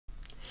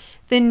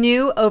The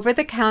new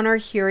over-the-counter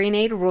hearing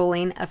aid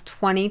ruling of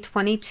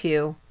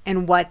 2022,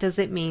 and what does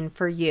it mean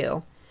for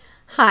you?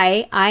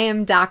 Hi, I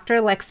am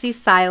Dr. Lexi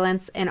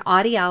Silence, an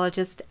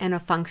audiologist and a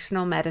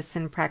functional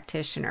medicine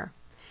practitioner.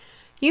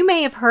 You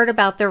may have heard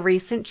about the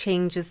recent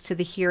changes to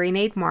the hearing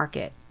aid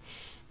market.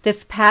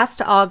 This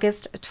past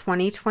August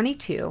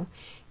 2022,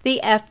 the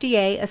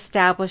FDA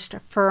established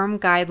firm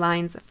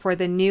guidelines for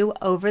the new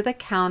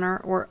over-the-counter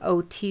or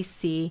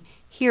OTC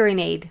hearing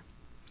aid.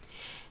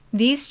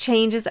 These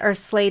changes are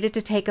slated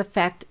to take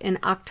effect in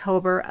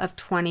October of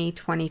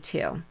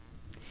 2022.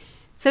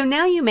 So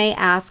now you may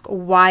ask,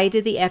 why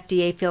did the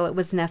FDA feel it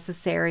was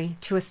necessary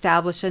to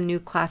establish a new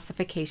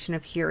classification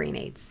of hearing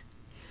aids?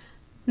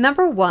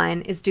 Number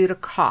one is due to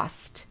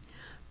cost.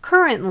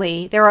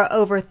 Currently, there are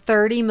over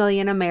 30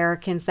 million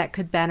Americans that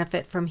could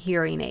benefit from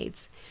hearing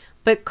aids,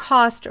 but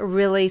cost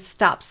really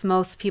stops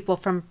most people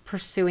from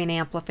pursuing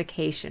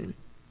amplification.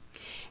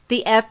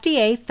 The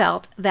FDA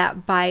felt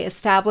that by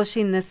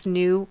establishing this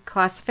new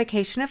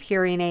classification of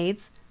hearing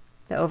aids,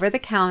 the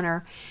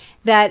over-the-counter,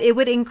 that it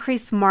would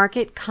increase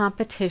market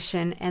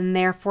competition and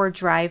therefore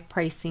drive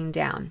pricing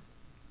down.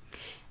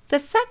 The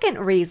second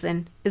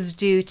reason is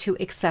due to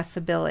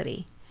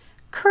accessibility.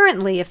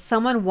 Currently, if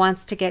someone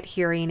wants to get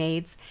hearing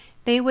aids,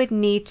 they would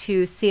need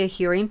to see a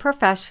hearing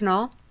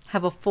professional,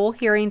 have a full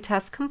hearing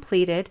test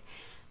completed,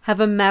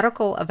 have a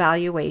medical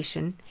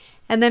evaluation,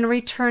 and then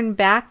return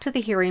back to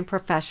the hearing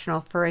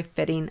professional for a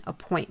fitting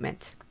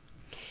appointment.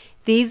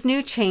 These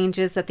new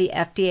changes that the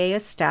FDA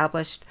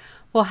established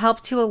will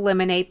help to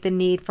eliminate the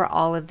need for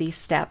all of these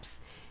steps,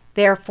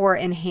 therefore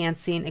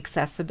enhancing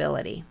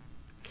accessibility.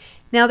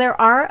 Now, there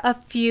are a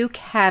few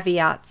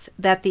caveats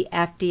that the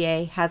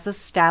FDA has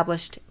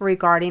established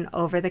regarding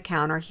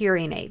over-the-counter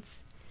hearing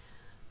aids.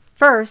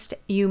 First,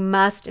 you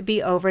must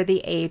be over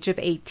the age of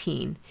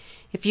 18.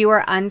 If you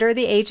are under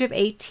the age of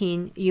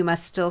 18, you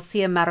must still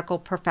see a medical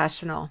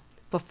professional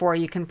before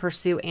you can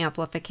pursue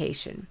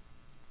amplification.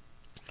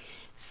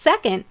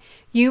 Second,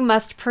 you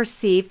must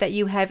perceive that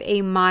you have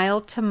a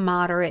mild to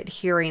moderate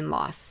hearing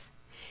loss.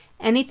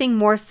 Anything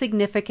more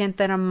significant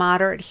than a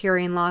moderate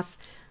hearing loss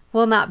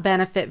will not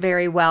benefit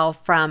very well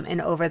from an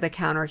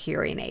over-the-counter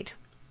hearing aid.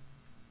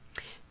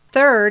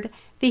 Third,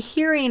 the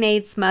hearing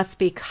aids must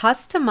be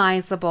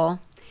customizable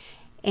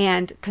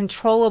and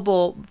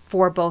controllable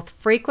for both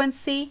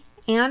frequency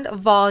and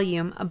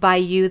volume by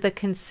you, the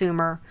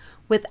consumer,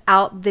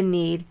 without the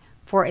need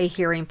for a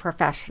hearing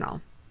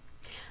professional.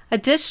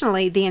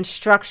 Additionally, the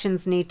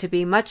instructions need to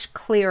be much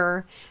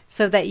clearer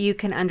so that you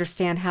can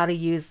understand how to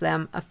use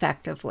them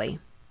effectively.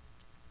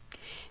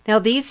 Now,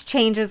 these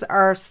changes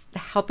are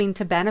helping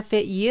to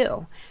benefit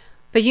you,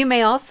 but you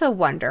may also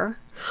wonder,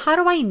 how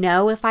do I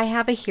know if I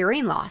have a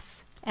hearing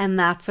loss? And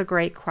that's a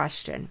great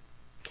question.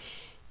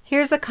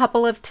 Here's a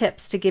couple of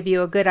tips to give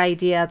you a good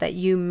idea that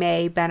you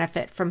may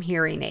benefit from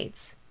hearing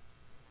aids.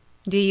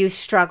 Do you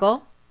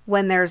struggle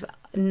when there's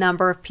a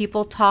number of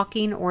people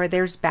talking or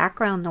there's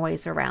background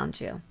noise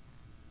around you?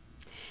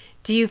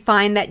 Do you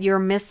find that you're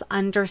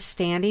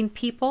misunderstanding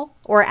people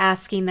or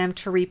asking them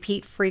to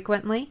repeat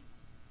frequently?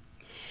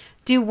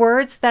 Do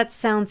words that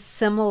sound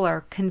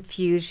similar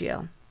confuse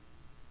you?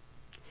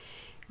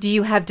 Do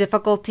you have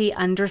difficulty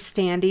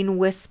understanding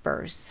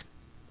whispers?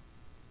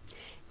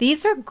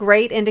 These are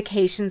great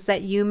indications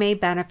that you may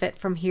benefit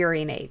from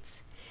hearing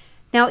aids.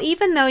 Now,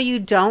 even though you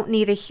don't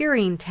need a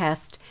hearing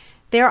test,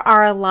 there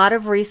are a lot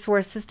of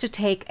resources to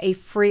take a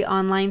free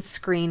online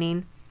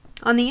screening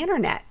on the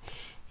internet.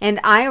 And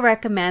I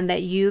recommend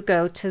that you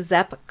go to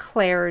Zep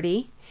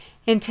Clarity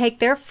and take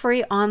their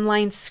free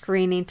online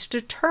screening to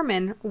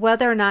determine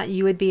whether or not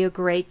you would be a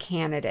great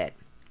candidate.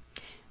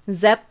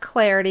 Zep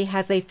Clarity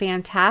has a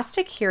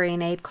fantastic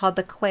hearing aid called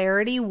the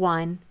Clarity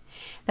One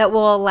that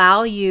will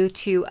allow you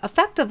to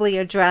effectively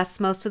address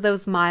most of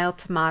those mild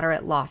to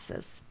moderate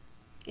losses.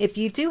 If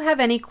you do have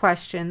any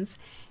questions,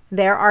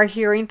 there are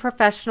hearing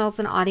professionals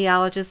and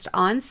audiologists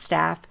on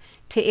staff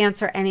to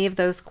answer any of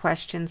those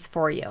questions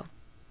for you.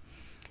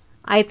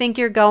 I think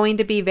you're going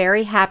to be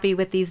very happy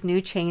with these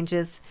new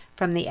changes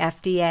from the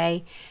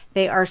FDA.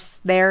 They are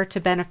there to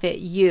benefit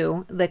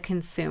you, the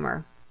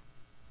consumer.